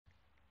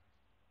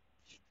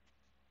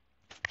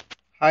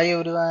Hi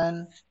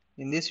everyone,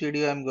 in this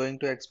video I am going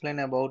to explain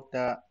about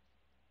the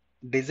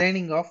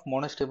designing of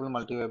monostable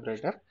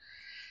multivibrator.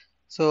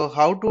 So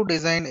how to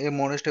design a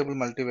monostable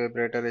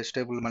multivibrator, a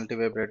stable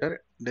multivibrator.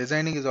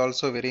 Designing is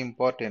also very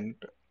important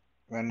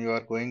when you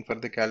are going for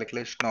the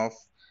calculation of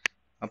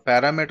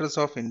parameters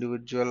of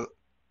individual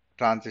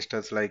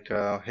transistors like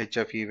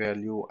HFE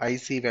value,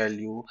 IC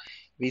value,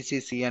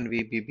 VCC and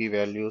VBB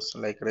values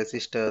like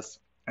resistors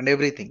and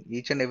everything.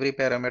 Each and every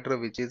parameter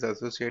which is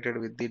associated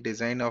with the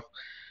design of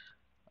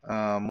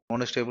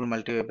monostable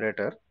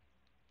multivibrator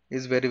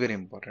is very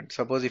important.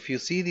 Suppose if you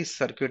see this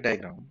circuit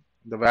diagram,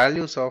 the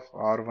values of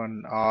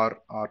R1, R,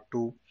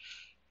 R2,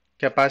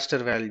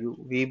 capacitor value,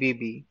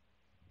 VBB,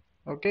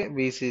 okay,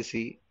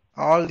 VCC,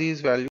 all these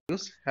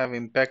values have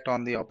impact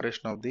on the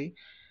operation of the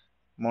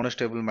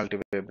monostable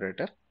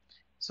multivibrator.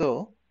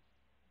 So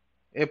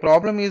a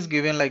problem is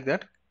given like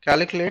that.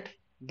 Calculate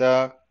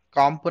the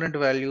component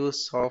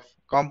values of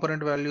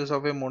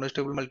a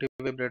monostable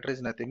multivibrator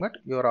is nothing but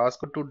you are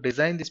asked to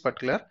design this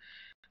particular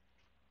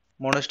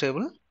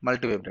monostable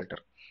multivibrator.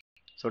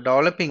 So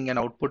developing an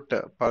output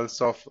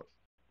pulse of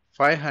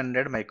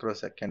 500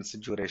 microseconds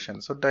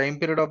duration. So time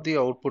period of the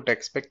output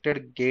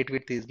expected gate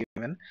width is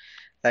given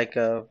like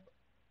a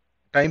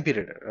time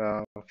period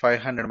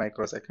 500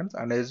 microseconds,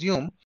 and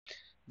assume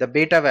the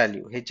beta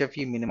value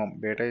HFE minimum.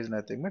 Beta is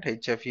nothing but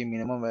HFE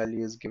minimum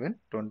value is given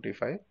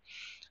 25.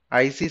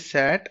 IC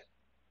sat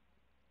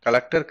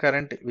collector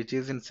current which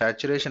is in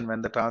saturation,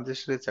 when the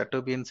transistor is said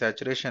to be in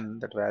saturation,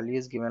 that value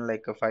is given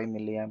like a 5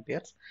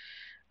 milliamperes,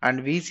 and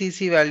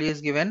VCC value is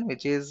given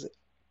which is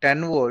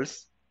 10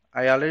 volts.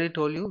 I already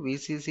told you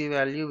VCC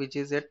value which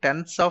is a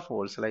tens of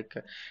volts, like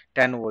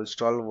 10 volts,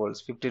 12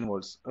 volts, 15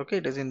 volts. Okay,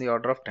 it is in the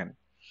order of 10.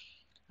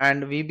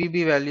 And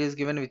VBB value is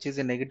given which is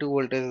a negative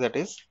voltage, that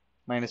is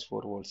minus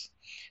 4 volts.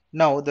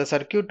 Now the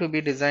circuit to be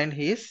designed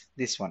is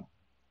this one.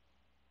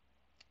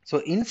 So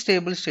in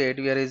stable state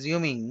we are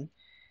assuming,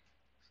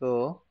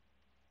 so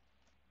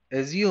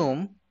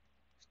assume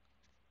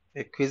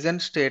a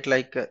quiescent state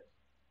like a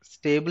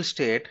stable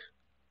state.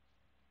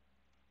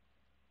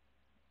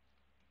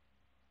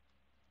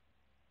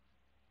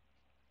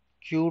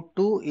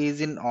 Q2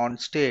 is in on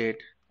state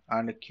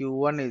and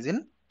Q1 is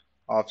in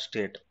off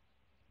state.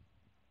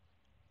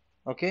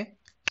 Okay,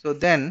 so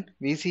then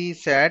VC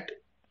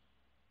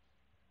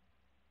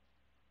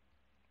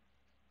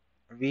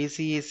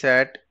is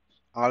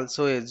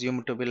also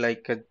assumed to be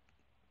like a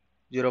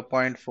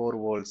 0.4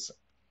 volts,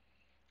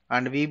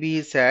 and VB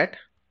is at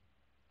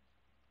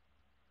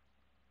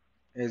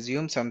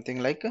assume something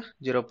like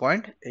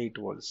 0.8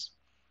 volts.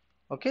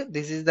 Okay,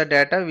 this is the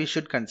data we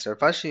should consider.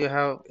 First you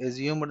have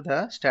assumed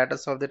the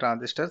status of the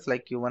transistors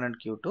like Q1 and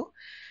Q2,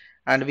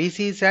 and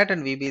VC sat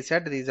and VB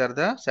sat, these are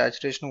the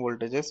saturation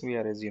voltages we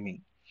are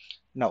assuming.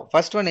 Now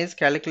first one is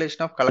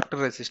calculation of collector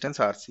resistance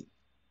RC.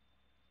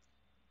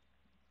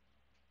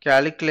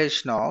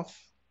 Calculation of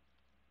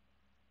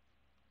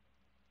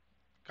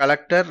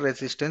collector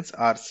resistance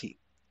RC.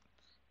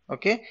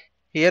 Okay,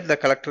 here the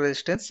collector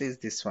resistance is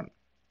this one.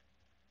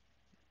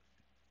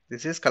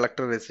 This is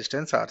collector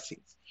resistance RC.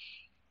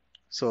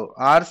 So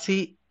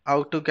RC,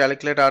 how to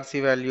calculate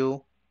RC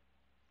value?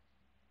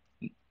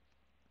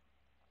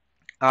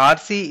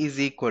 RC is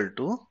equal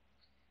to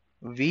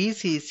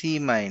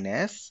VCC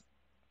minus,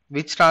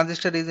 which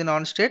transistor is in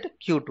on state?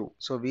 Q2.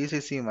 So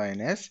VCC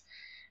minus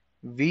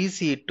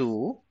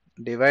VC2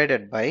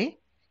 divided by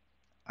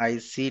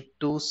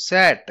IC2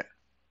 sat.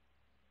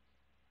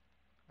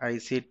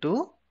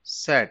 IC2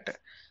 sat.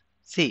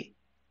 See,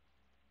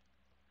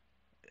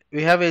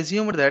 we have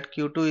assumed that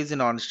Q2 is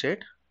in on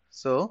state.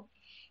 So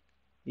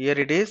here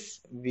it is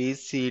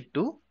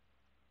VC2,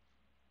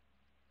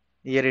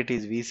 here it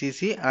is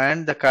VCC,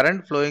 and the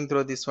current flowing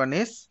through this one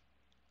is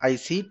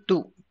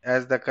IC2.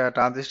 As the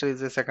transistor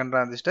is the second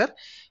transistor,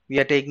 we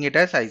are taking it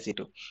as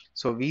IC2.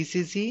 So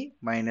VCC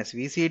minus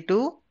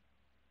VC2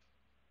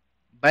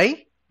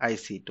 by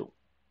IC2.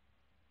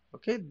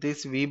 Okay,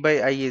 this V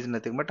by I is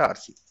nothing but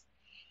RC.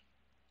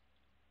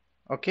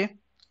 Okay,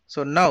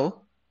 so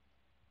now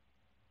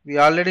we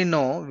already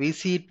know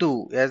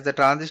VC2, as the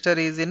transistor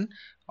is in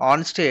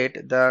on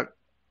state, the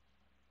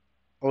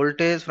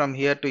voltage from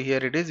here to here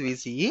it is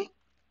VCE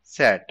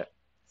sat.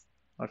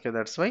 Okay,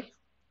 that's why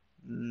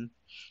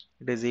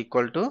it is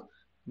equal to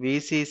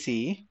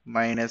VCC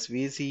minus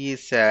VCE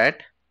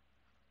sat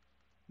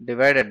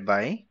divided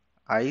by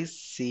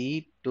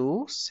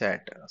IC2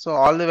 sat. So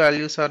all the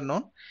values are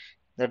known,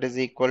 that is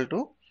equal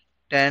to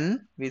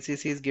 10.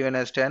 VCC is given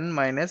as 10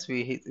 minus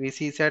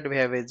VC sat, we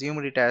have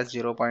assumed it as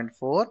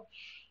 0.4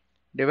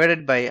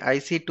 divided by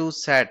IC2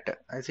 sat.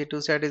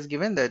 IC2 sat is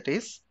given, that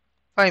is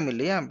 5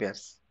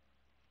 milliamperes.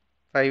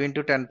 5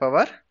 into 10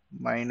 power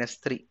minus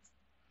 3.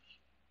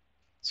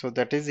 So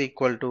that is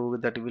equal to,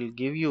 that will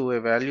give you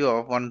a value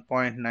of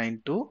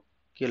 1.92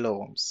 kilo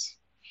ohms.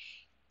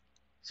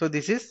 So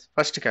this is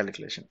first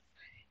calculation.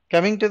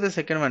 Coming to the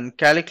second one,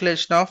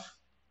 calculation of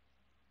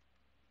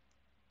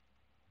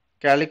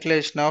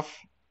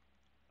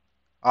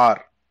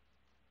R.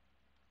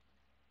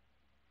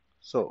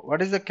 So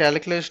what is the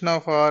calculation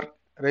of R?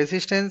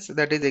 resistance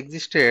that is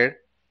existed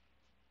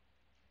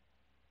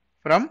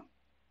from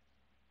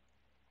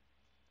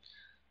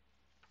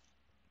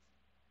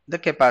the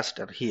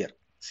capacitor here.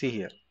 See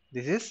here,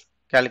 this is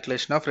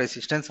calculation of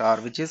resistance R,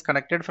 which is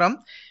connected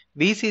from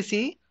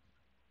VCC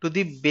to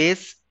the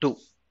base 2.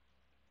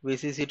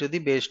 VCC to the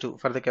base 2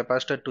 for the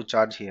capacitor to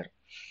charge here.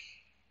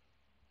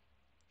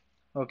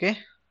 Okay,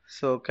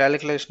 so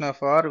calculation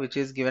of R, which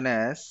is given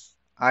as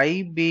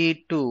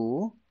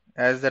IB2,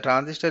 as the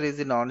transistor is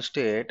in on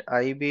state,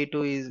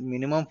 IB2 is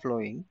minimum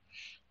flowing,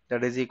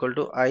 that is equal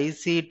to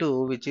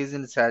IC2, which is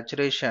in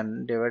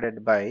saturation,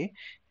 divided by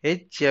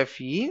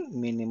HFE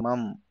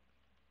minimum.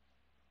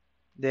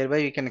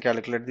 Thereby we can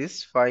calculate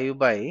this 5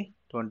 by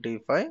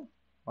 25,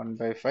 1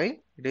 by 5,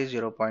 it is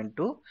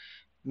 0.2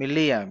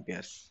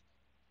 milliamperes.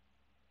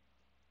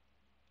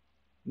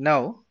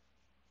 Now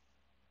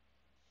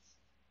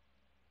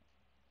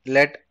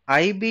let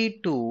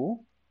IB2,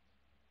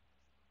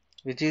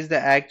 which is the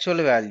actual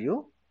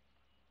value,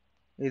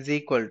 is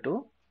equal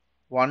to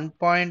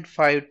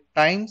 1.5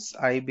 times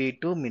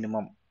IB2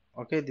 minimum.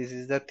 Okay, this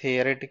is the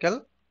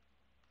theoretical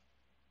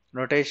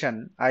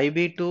notation.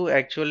 IB2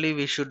 actually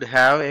we should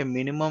have a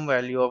minimum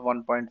value of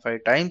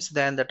 1.5 times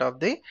than that of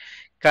the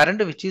current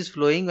which is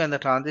flowing when the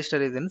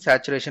transistor is in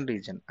saturation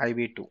region,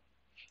 IB2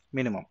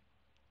 minimum.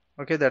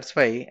 Okay, that's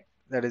why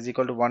that is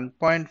equal to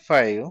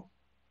 1.5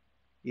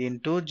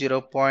 into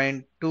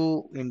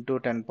 0.2 into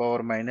 10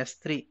 power minus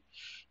 3,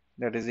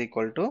 that is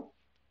equal to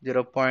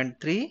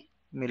 0.3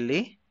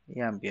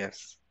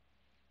 milliamperes.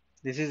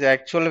 This is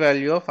actual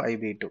value of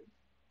IB2.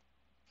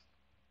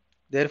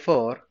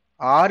 Therefore,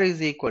 R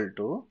is equal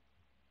to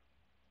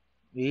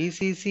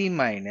VCC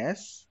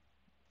minus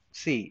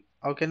C.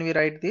 How can we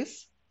write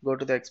this? Go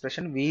to the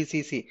expression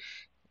VCC,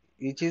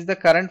 which is the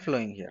current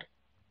flowing here.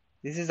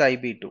 This is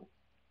IB2.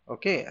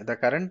 Okay, the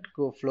current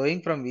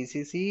flowing from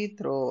VCC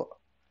through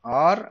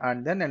R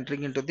and then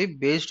entering into the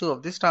base 2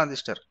 of this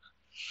transistor.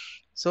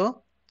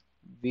 So,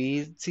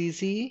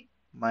 VCC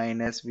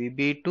minus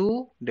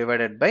VB2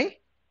 divided by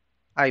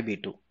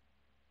IB2.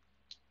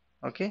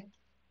 Okay,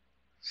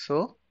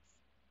 so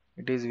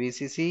it is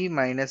VCC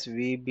minus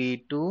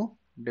VB2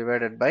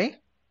 divided by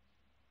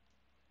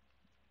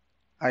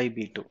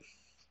IB2,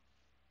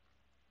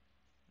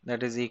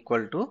 that is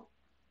equal to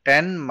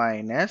 10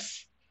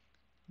 minus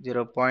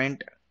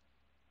 0.8.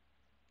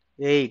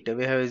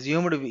 We have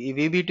assumed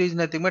VB2 is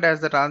nothing but, as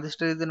the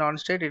transistor is in on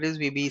state, it is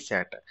VB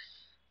sat,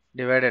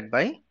 divided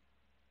by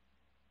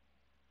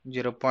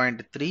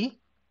 0.3,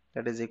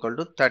 that is equal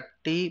to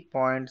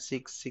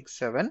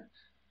 30.667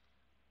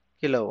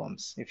 kilo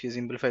ohms. If you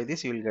simplify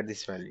this, you will get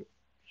this value.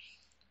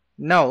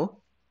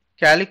 Now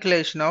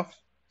calculation of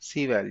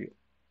C value.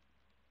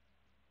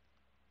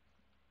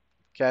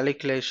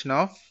 Calculation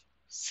of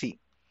C.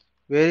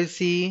 Where is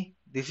C?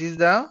 This is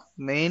the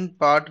main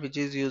part which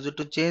is used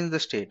to change the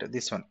state,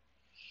 this one.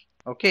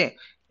 Okay,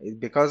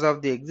 because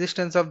of the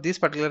existence of this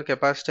particular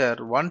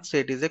capacitor, one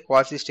state is a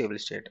quasi-stable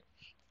state,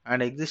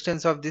 and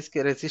existence of this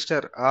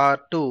resistor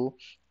R2,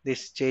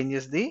 this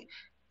changes the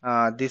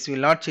this will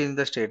not change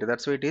the state.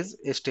 That's why it is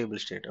a stable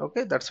state.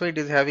 Okay, that's why it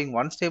is having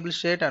one stable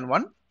state and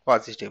one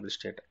quasi-stable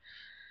state.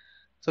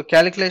 So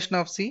calculation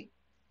of C,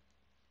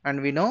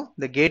 and we know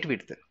the gate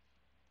width.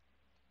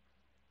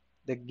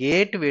 The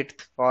gate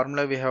width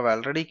formula we have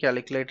already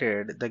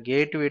calculated. The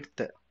gate width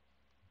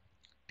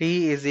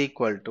T is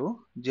equal to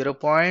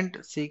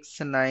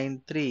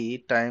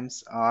 0.693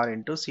 times R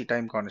into C,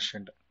 time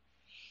constant.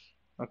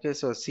 Okay,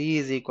 so C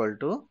is equal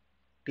to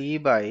T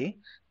by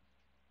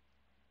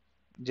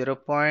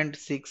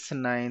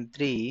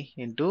 0.693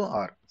 into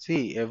R.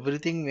 See,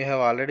 everything we have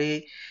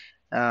already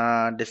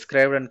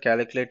described and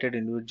calculated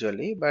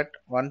individually, but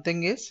one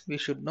thing is we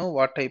should know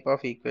what type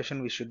of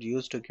equation we should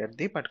use to get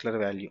the particular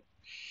value.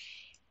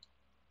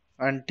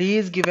 And T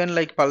is given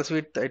like pulse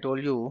width, I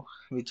told you,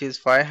 which is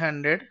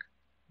 500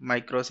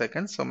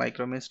 microseconds. So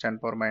micro means 10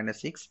 power minus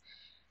 6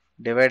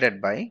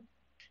 divided by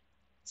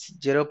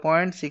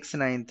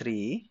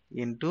 0.693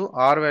 into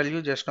R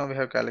value. Just now we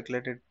have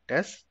calculated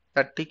as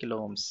 30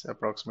 kilo ohms,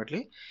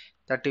 approximately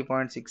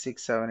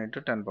 30.667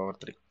 into 10 power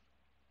 3.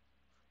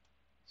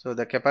 So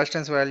the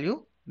capacitance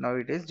value now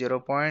it is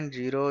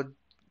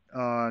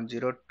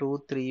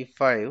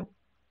 0.0235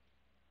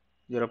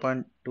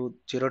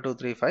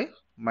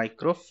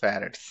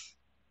 microfarads,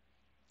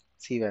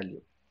 C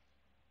value.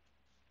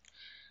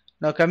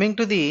 Now coming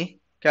to the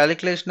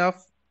calculation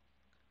of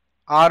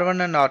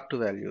R1 and R2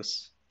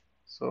 values.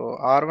 So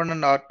R1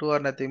 and R2 are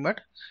nothing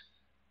but,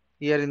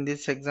 here in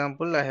this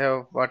example I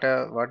have what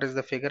is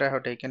the figure I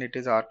have taken, it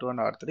is R2 and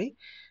R3.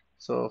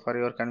 So for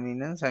your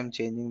convenience I am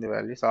changing the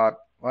values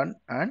R1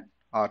 and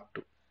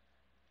R2.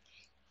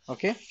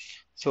 Okay,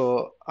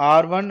 so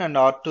R1 and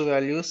R2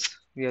 values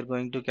we are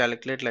going to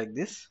calculate like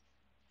this.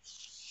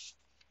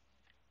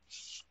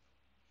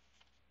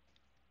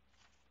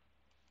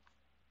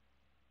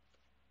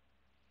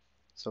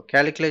 So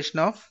calculation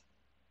of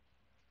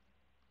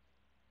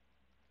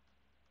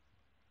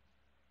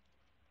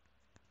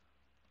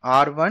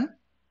R1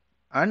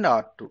 and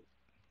R2.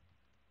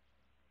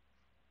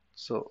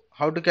 So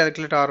how to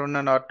calculate R1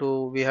 and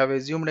R2? We have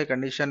assumed a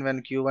condition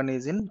when Q1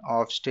 is in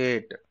off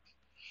state,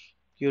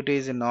 Q2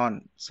 is in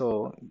on.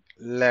 So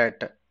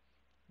let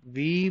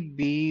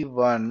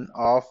VB1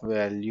 of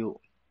value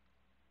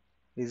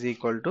is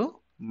equal to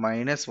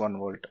minus 1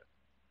 volt.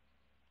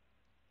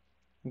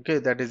 Okay,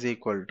 that is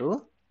equal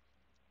to,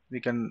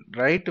 we can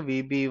write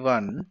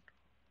VB1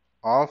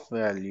 of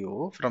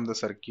value from the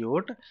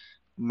circuit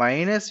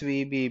minus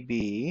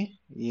VBB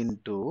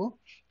into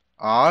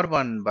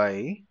R1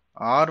 by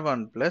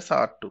R1 plus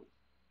R2.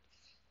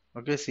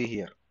 Okay, see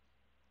here.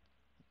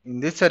 In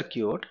this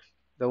circuit,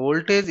 the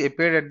voltage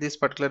appeared at this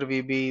particular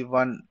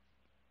VB1,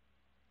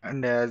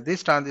 and as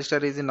this transistor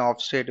is in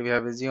off state, we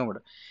have assumed.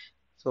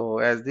 So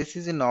as this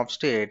is in off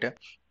state,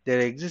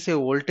 there exists a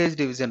voltage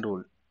division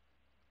rule.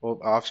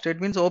 Off state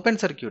means open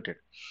circuited.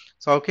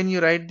 So how can you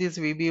write this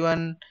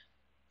VB1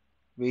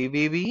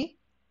 VBB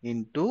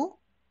into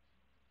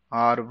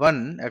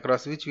R1,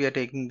 across which we are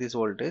taking this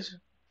voltage,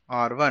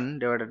 R1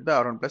 divided by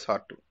R1 plus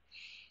R2.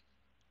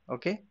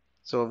 Okay,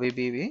 so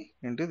VBB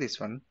into this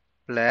one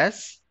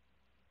plus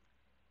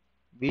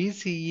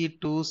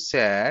VCE2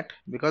 sat,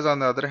 because on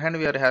the other hand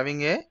we are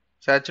having a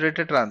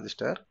saturated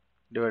transistor,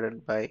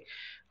 divided by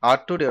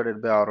R2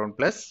 divided by R1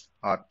 plus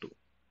R2.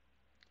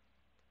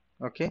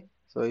 Okay,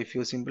 so if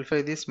you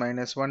simplify this,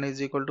 minus 1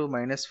 is equal to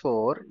minus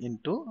 4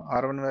 into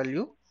R1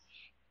 value,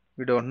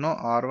 we don't know,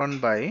 R1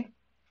 by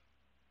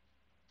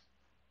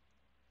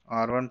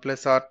R1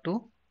 plus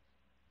R2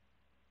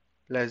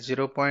 plus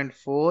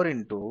 0.4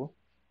 into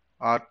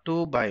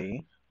R2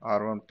 by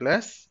R1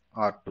 plus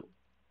R2.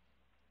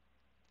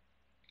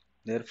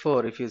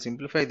 Therefore, if you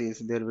simplify this,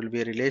 there will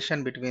be a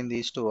relation between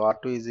these two.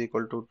 R2 is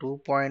equal to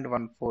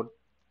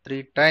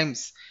 2.143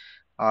 times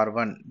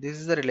R1. This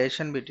is the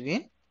relation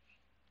between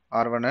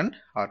R1 and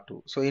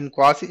R2. So in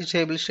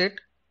quasi-stable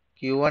state,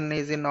 Q1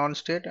 is in on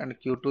state and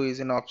Q2 is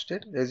in off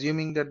state.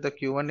 Assuming that the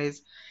Q1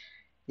 is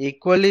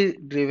equally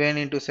driven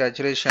into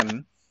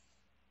saturation,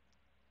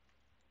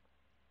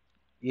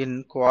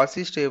 in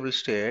quasi-stable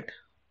state,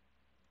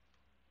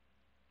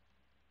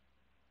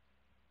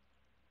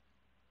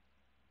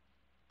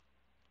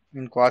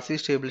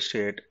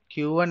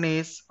 Q1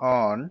 is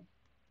on,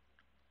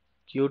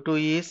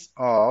 Q2 is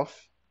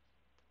off,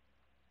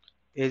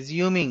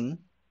 assuming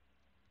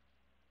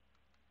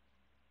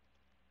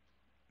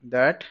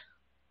that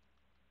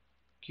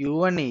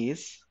Q1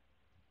 is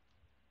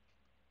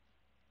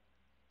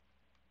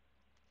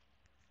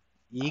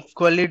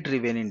equally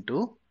driven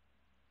into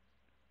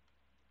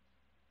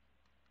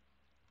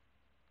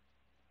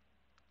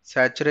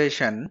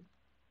saturation.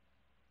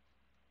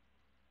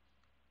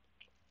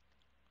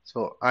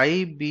 So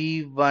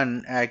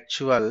IB1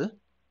 actual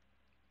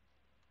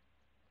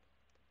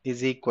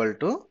is equal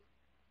to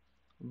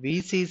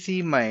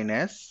VCC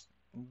minus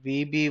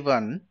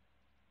VB1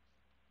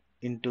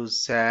 into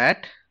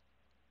SAT,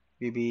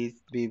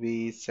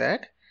 VB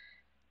SAT,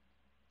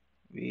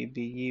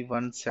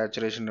 VBE1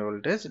 saturation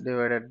voltage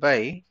divided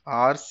by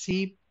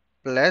RC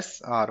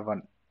plus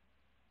R1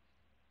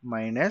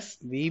 minus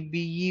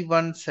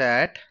VBE1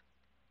 SAT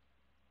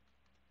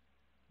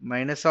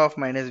minus of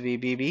minus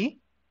VBB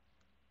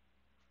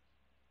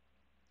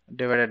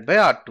divided by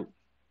R2,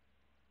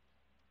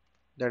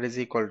 that is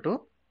equal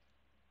to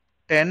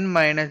 10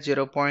 minus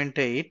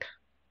 0.8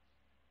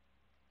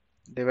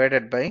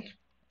 divided by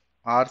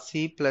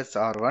RC plus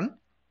R1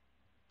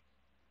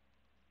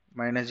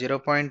 minus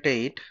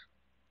 0.8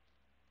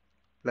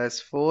 plus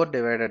 4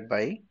 divided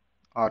by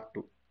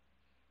R2.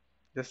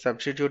 Just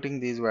substituting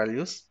these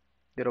values,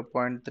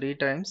 0.3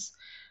 times.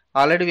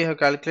 Already we have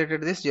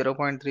calculated this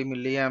 0.3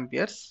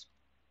 milliamperes.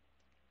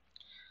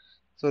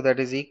 So that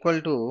is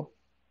equal to,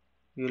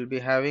 you will be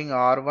having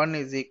R1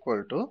 is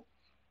equal to,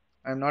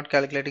 I am not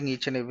calculating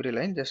each and every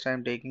line, just I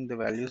am taking the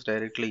values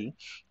directly.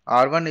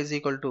 R1 is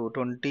equal to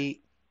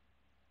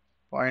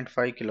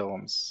 20.5 kilo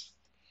ohms.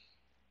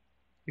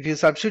 If you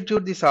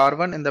substitute this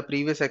R1 in the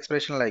previous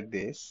expression like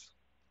this,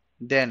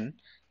 then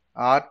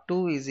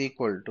R2 is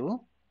equal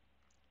to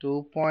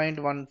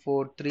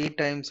 2.143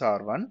 times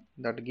R1,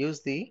 that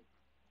gives the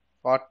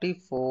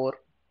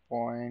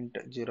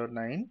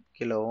 44.09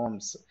 kilo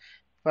ohms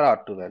for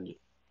R2 value.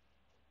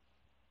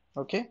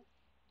 Okay,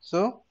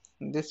 so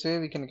in this way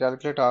we can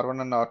calculate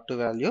R1 and R2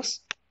 values.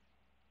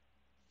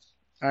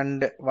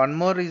 And one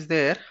more is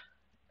there.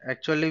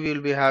 Actually we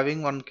will be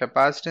having one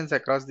capacitance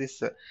across this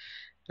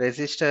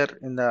resistor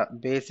in the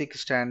basic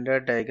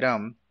standard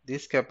diagram.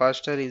 This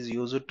capacitor is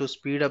used to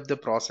speed up the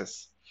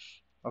process.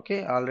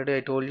 Okay, already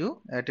I told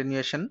you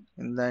attenuation,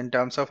 in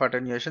terms of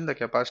attenuation, the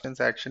capacitance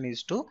action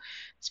is to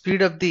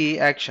speed up the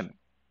action.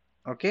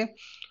 Okay,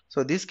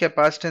 so this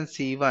capacitance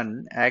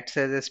C1 acts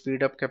as a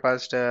speed up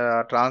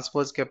capacitor,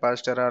 transpose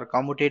capacitor, or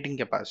commutating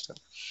capacitor.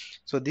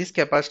 So this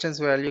capacitance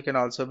value can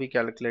also be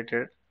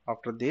calculated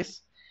after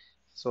this.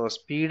 So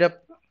speed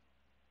up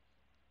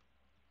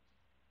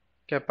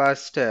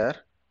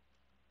capacitor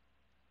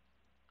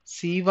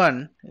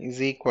C1 is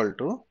equal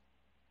to,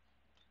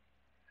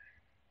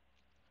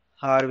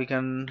 or we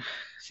can,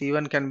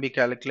 C1 can be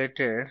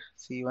calculated,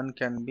 C1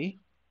 can be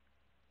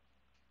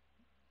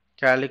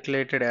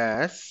calculated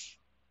as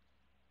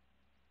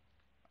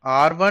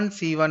R1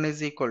 C1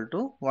 is equal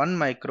to 1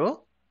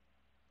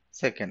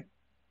 microsecond.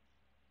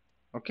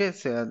 Okay,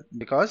 so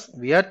because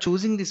we are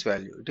choosing this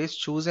value, it is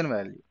chosen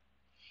value.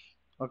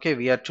 Okay,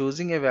 we are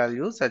choosing a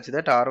value such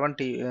that R1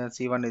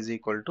 C1 is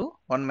equal to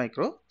 1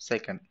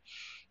 microsecond,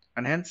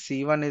 and hence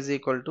C1 is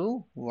equal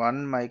to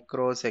 1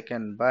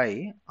 microsecond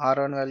by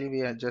R1 value we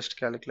have just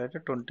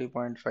calculated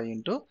 20.5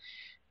 into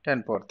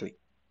 10 power 3,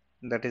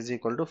 that is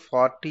equal to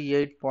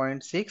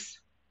 48.6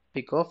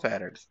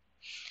 picofarads.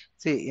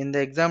 See, in the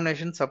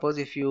examination, suppose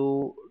if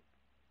you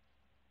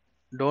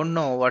don't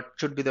know what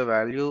should be the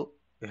value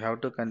you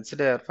have to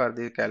consider for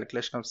the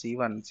calculation of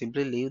C1,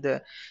 simply leave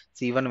the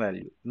C1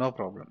 value, no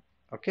problem.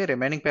 Okay,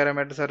 remaining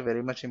parameters are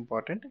very much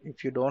important.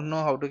 If you don't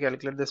know how to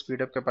calculate the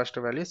speed up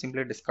capacitor value,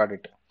 simply discard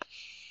it.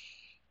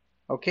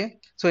 Okay,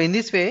 so in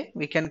this way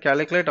we can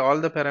calculate all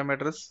the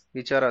parameters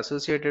which are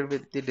associated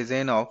with the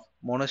design of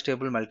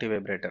monostable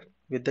multivibrator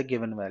with the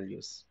given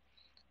values.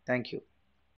 Thank you.